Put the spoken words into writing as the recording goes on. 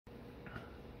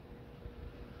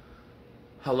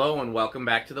Hello and welcome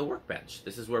back to the Workbench.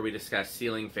 This is where we discuss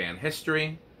ceiling fan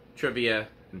history, trivia,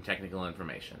 and technical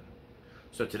information.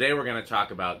 So today we're going to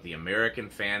talk about the American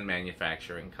Fan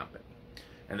Manufacturing Company.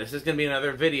 And this is going to be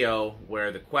another video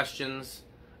where the questions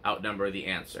outnumber the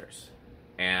answers.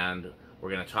 And we're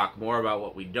going to talk more about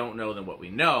what we don't know than what we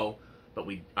know, but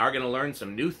we are going to learn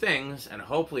some new things, and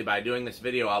hopefully by doing this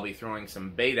video I'll be throwing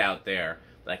some bait out there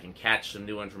that I can catch some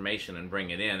new information and bring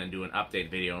it in and do an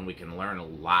update video, and we can learn a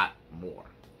lot more.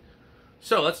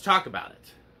 So let's talk about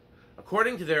it.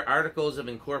 According to their Articles of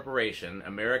Incorporation,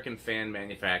 American Fan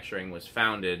Manufacturing was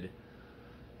founded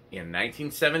in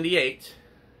 1978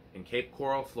 in Cape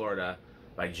Coral, Florida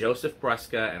by Joseph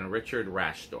Brusca and Richard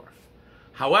Rashdorf.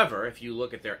 However, if you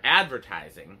look at their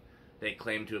advertising, they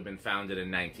claim to have been founded in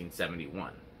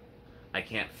 1971. I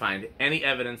can't find any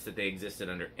evidence that they existed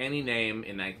under any name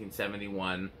in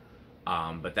 1971,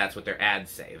 but that's what their ads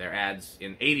say. Their ads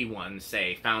in 81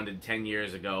 say founded 10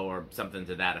 years ago or something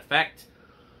to that effect.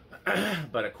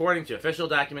 But according to official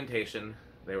documentation,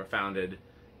 they were founded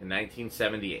in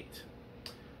 1978.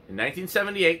 In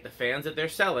 1978, the fans that they're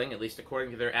selling, at least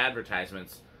according to their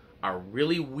advertisements, are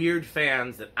really weird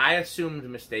fans that I assumed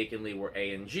mistakenly were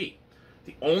A&G.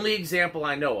 The only example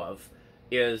I know of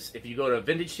is if you go to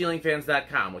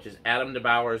VintageCeilingFans.com, which is Adam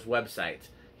DeBauer's website.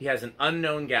 He has an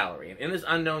unknown gallery, and in this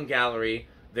unknown gallery,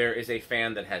 there is a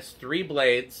fan that has 3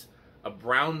 blades, a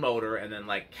brown motor, and then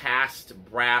like cast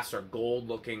brass or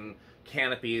gold-looking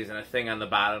canopies and a thing on the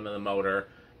bottom of the motor,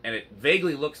 and it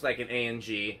vaguely looks like an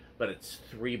A&G, but it's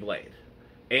 3-blade.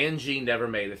 A&G never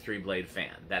made a 3-blade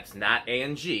fan. That's not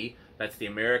A&G. That's the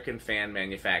American Fan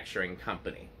Manufacturing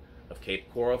Company of Cape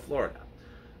Coral, Florida.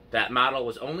 That model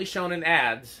was only shown in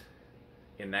ads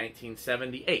in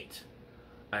 1978.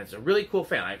 It's a really cool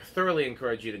fan. I thoroughly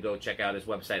encourage you to go check out his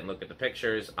website and look at the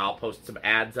pictures. I'll post some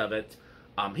ads of it.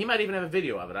 He might even have a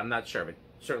video of it. I'm not sure, but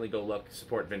certainly go look.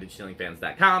 Support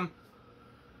VintageCeilingFans.com.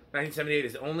 1978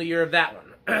 is the only year of that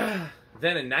one.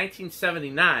 Then in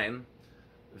 1979,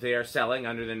 they are selling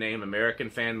under the name American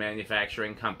Fan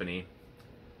Manufacturing Company,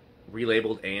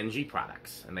 relabeled A&G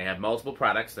products. And they have multiple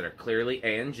products that are clearly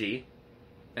A&G,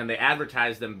 and they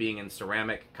advertise them being in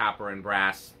ceramic, copper, and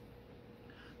brass.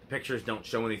 Pictures don't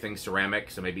show anything ceramic,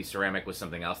 so maybe ceramic was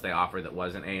something else they offered that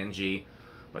wasn't A&G.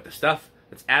 But the stuff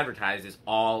that's advertised is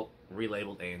all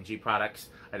relabeled A&G products.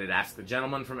 I did ask the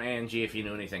gentleman from A&G if he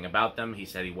knew anything about them. He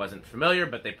said he wasn't familiar,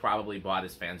 but they probably bought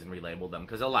his fans and relabeled them,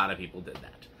 because a lot of people did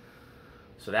that.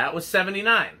 So that was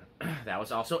 79. That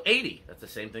was also 80. That's the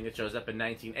same thing that shows up in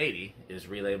 1980, is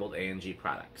relabeled A&G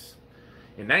products.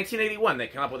 In 1981, they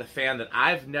come up with a fan that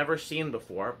I've never seen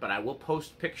before, but I will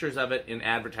post pictures of it in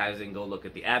advertising. Go look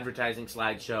at the advertising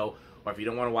slideshow, or if you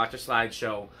don't want to watch a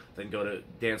slideshow, then go to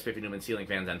Dan Spiffy Newman Ceiling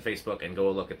Fans on Facebook and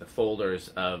go look at the folders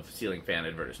of ceiling fan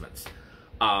advertisements.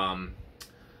 And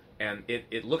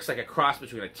it looks like a cross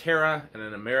between a Terra and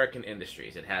an American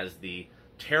Industries. It has the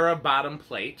Terra bottom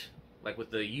plate, like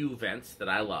with the U vents that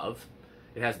I love.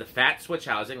 It has the fat switch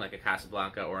housing, like a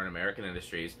Casablanca or an American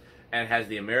Industries. And it has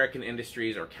the American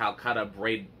Industries or Calcutta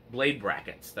blade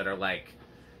brackets that are like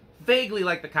vaguely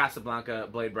like the Casablanca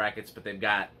blade brackets, but they've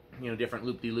got, you know, different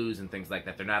loop-de-loos and things like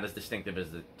that. They're not as distinctive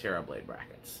as the Terra blade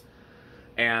brackets.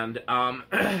 And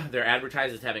they're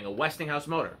advertised as having a Westinghouse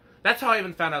motor. That's how I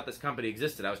even found out this company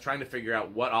existed. I was trying to figure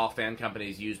out what all fan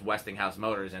companies used Westinghouse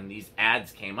motors, and these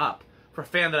ads came up for a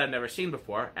fan that I've never seen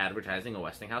before, advertising a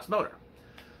Westinghouse motor.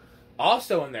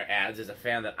 Also in their ads is a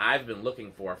fan that I've been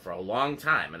looking for a long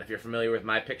time, and if you're familiar with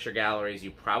my picture galleries,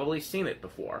 you've probably seen it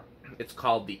before. It's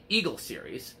called the Eagle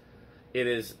Series. It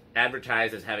is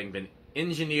advertised as having been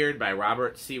engineered by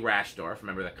Robert C. Rashdorf.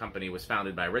 Remember, the company was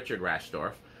founded by Richard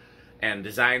Rashdorf, and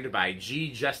designed by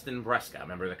G. Justin Brusca.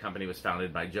 Remember, the company was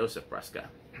founded by Joseph Brusca.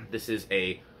 This is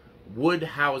a wood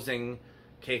housing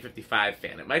K55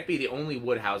 fan. It might be the only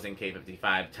wood housing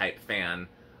K55 type fan.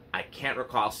 I can't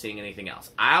recall seeing anything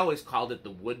else. I always called it the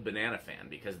wood banana fan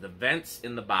because the vents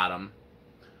in the bottom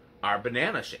are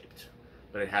banana shaped.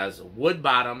 But it has a wood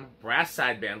bottom, brass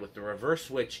sideband with the reverse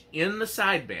switch in the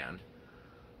sideband.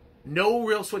 No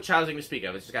real switch housing to speak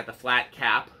of. It's just got the flat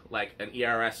cap like an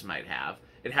ERS might have.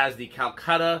 It has the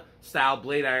Calcutta style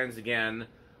blade irons again,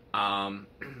 and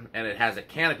it has a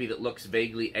canopy that looks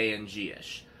vaguely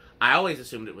A&G-ish. I always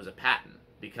assumed it was a Patton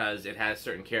because it has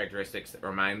certain characteristics that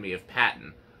remind me of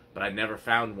Patton. But I never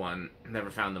found one, never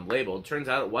found them labeled. Turns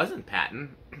out it wasn't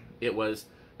Patton. It was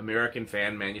American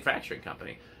Fan Manufacturing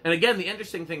Company. And again, the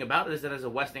interesting thing about it is that it's a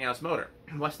Westinghouse motor.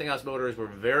 Westinghouse motors were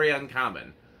very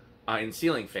uncommon in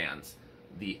ceiling fans.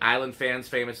 The Island fans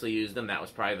famously used them. That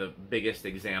was probably the biggest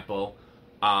example.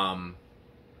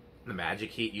 The Magic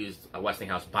Heat used a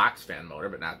Westinghouse box fan motor,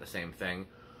 but not the same thing.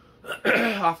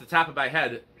 Off the top of my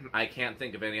head, I can't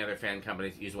think of any other fan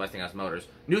companies that use Westinghouse motors.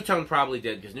 Newtone probably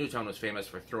did, because Newtone was famous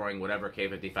for throwing whatever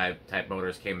K55 type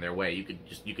motors came their way.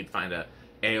 You could find a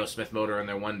A.O. Smith motor in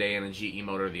there one day and a GE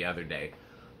motor the other day.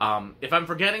 If I'm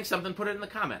forgetting something, put it in the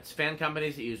comments. Fan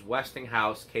companies that use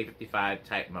Westinghouse K55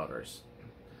 type motors.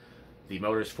 The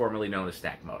motors formerly known as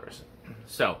stack motors.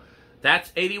 So,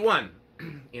 that's 81.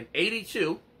 In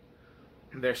 82,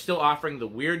 they're still offering the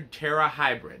weird Terra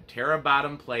hybrid. Terra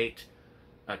bottom plate,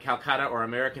 Calcutta or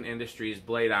American Industries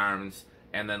blade arms,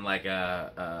 and then like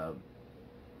a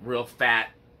real fat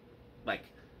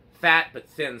but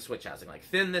thin switch housing. Like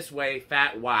thin this way,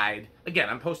 fat wide. Again,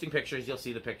 I'm posting pictures. You'll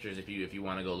see the pictures if you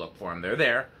want to go look for them. They're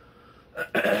there.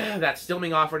 That's still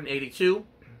being offered in 82.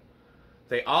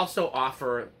 They also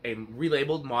offer a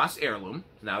relabeled Moss Heirloom.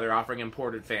 Now they're offering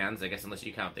imported fans, I guess, unless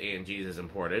you count the A&Gs as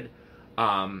imported.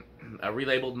 A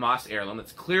relabeled Moss Heirloom.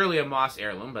 It's clearly a Moss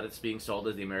Heirloom, but it's being sold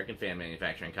as the American Fan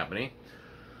Manufacturing Company.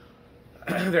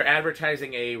 They're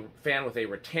advertising a fan with a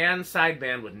rattan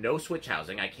sideband with no switch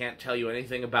housing. I can't tell you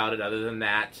anything about it other than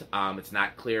that. It's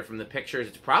not clear from the pictures.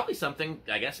 It's probably something,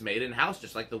 I guess, made in-house,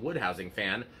 just like the wood housing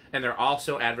fan. And they're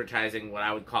also advertising what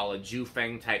I would call a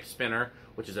Jufeng type spinner,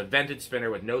 which is a vented spinner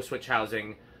with no switch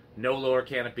housing, no lower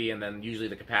canopy, and then usually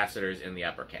the capacitors in the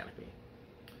upper canopy.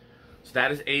 So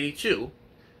that is 82.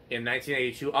 In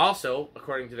 1982, also,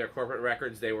 according to their corporate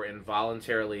records, they were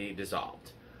involuntarily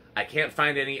dissolved. I can't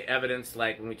find any evidence,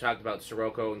 like when we talked about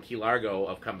Sirocco and Key Largo,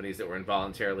 of companies that were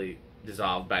involuntarily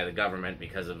dissolved by the government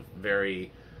because of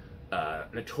very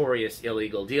notorious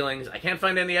illegal dealings. I can't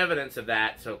find any evidence of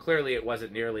that, so clearly it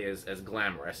wasn't nearly as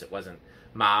glamorous. It wasn't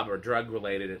mob or drug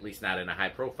related, at least not in a high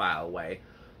profile way.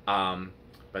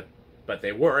 But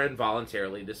they were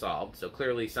involuntarily dissolved, so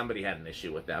clearly somebody had an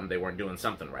issue with them. They weren't doing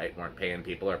something right, weren't paying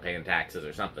people or paying taxes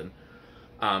or something.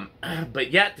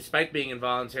 But yet, despite being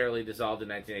involuntarily dissolved in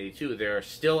 1982, they're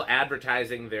still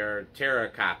advertising their Terra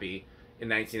copy in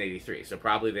 1983. So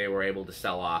probably they were able to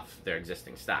sell off their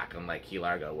existing stock, unlike Key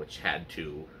Largo, which had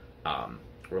to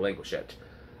relinquish it.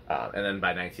 And then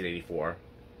by 1984,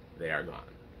 they are gone.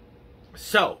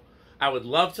 So, I would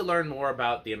love to learn more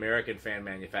about the American Fan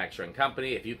Manufacturing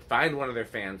Company. If you find one of their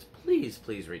fans, please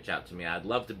reach out to me. I'd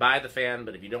love to buy the fan,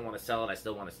 but if you don't want to sell it, I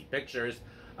still want to see pictures.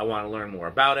 I want to learn more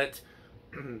about it.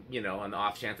 You know, on the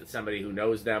off chance that somebody who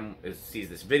knows them sees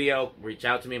this video, reach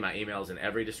out to me. My email is in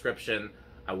every description.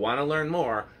 I want to learn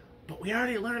more, but we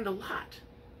already learned a lot.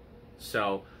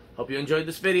 So, hope you enjoyed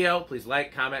this video. Please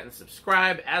like, comment, and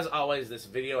subscribe. As always, this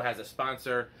video has a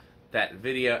sponsor. That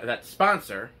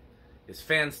sponsor is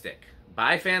FanStick.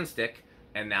 Buy FanStick,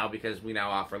 and now because we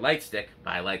now offer Lightstick,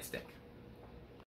 buy Lightstick.